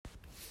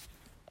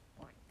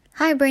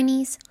Hi,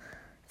 Brainies.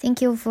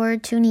 Thank you for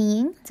tuning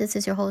in. This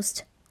is your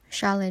host,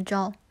 Charlotte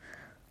Zhao.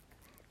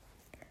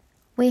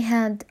 We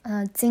had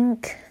a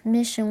Zinc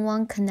Mission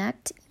One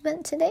Connect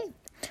event today,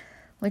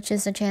 which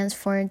is a chance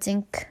for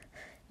Zinc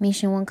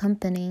Mission One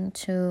company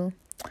to,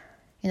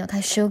 kind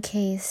of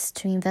showcase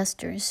to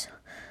investors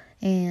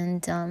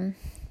and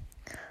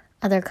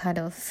other kind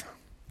of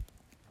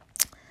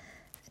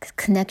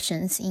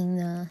connections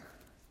in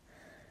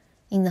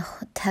the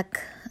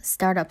tech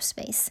startup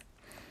space.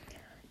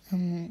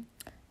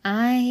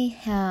 I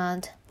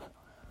had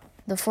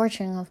the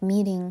fortune of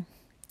meeting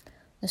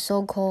the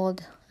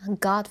so-called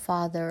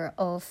godfather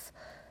of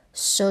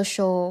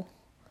social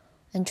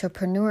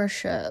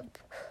entrepreneurship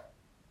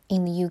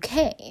in the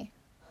UK.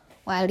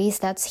 Well, at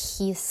least that's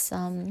his,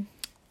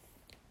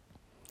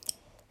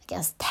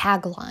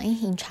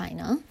 tagline in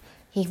China.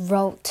 He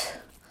wrote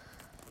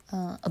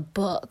a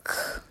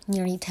book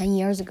nearly 10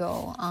 years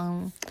ago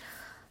on,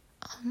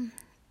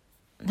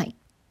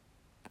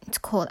 it's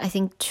called, I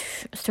think,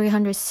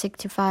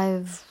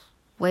 365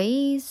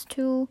 ways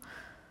to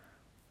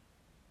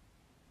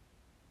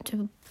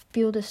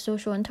build a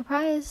social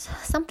enterprise,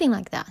 something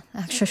like that.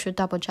 I actually should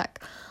double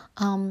check.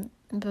 But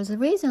the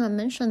reason I'm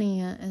mentioning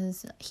it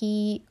is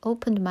he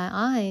opened my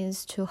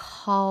eyes to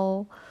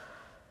how,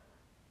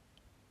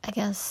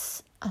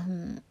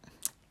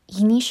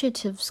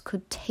 initiatives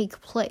could take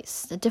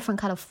place, the different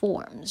kind of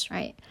forms,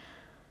 right?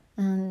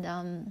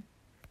 And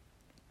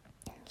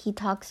he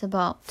talks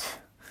about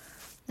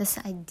this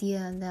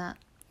idea that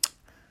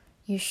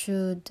you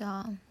should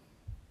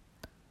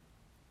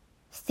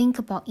think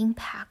about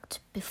impact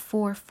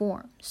before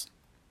forms,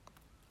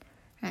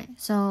 right?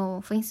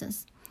 So, for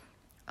instance,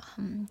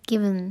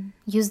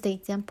 use the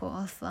example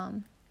of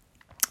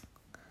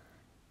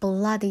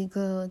Bloody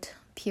Good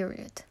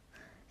Period,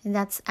 and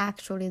that's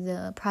actually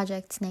the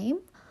project's name.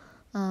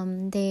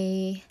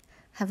 They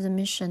have the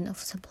mission of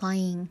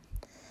supplying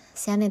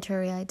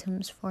sanitary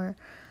items for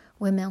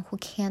women who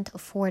can't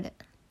afford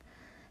it.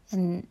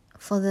 And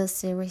for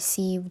this, they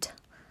received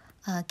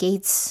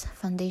Gates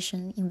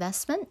Foundation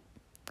investment.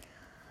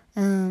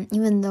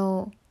 Even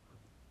though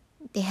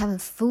they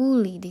haven't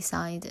fully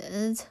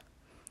decided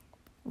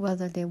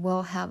whether they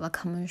will have a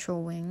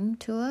commercial wing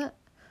to it,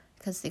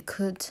 because they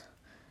could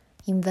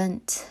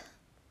invent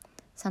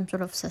some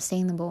sort of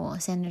sustainable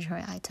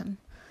sanitary item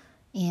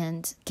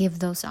and give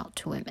those out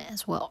to women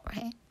as well,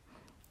 right?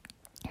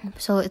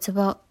 So it's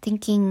about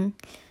thinking,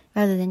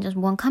 rather than just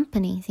one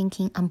company,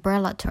 thinking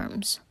umbrella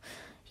terms.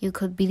 You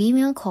could believe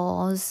in a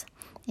cause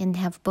and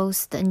have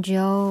both the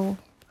NGO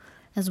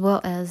as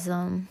well as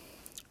a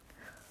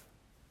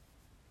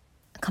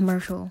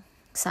commercial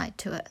side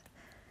to it.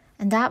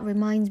 And that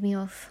reminds me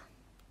of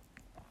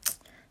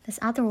this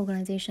other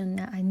organization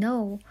that I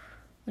know,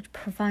 which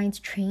provides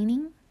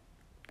training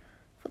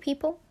for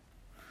people.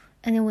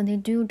 And then when they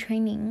do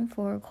training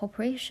for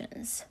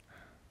corporations,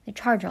 they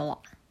charge a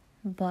lot.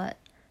 But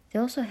they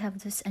also have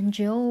this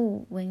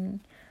NGO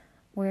wing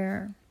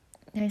where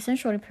they're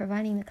essentially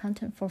providing the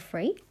content for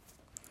free,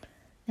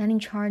 then in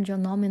charge a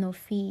nominal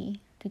fee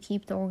to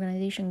keep the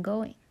organization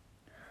going.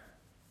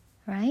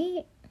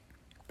 Right?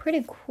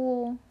 Pretty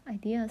cool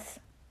ideas.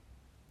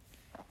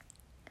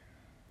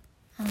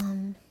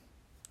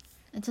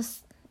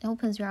 It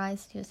opens your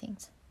eyes to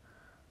things.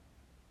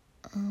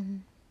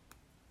 And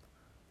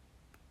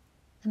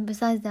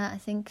besides that, I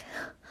think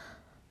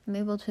I'm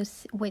able to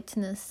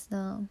witness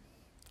the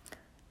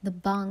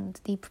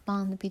deep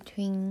bond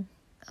between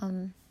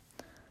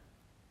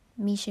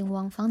Mission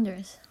One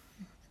founders.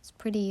 It's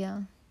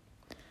pretty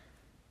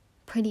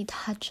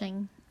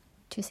touching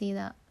to see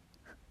that.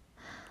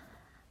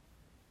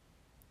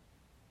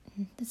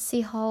 Let's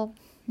see how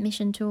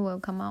Mission 2 will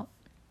come out.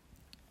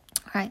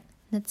 Alright,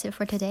 that's it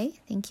for today.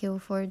 Thank you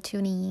for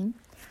tuning in.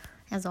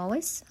 As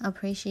always,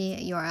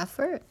 appreciate your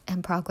effort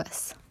and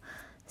progress.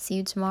 See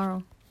you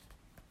tomorrow.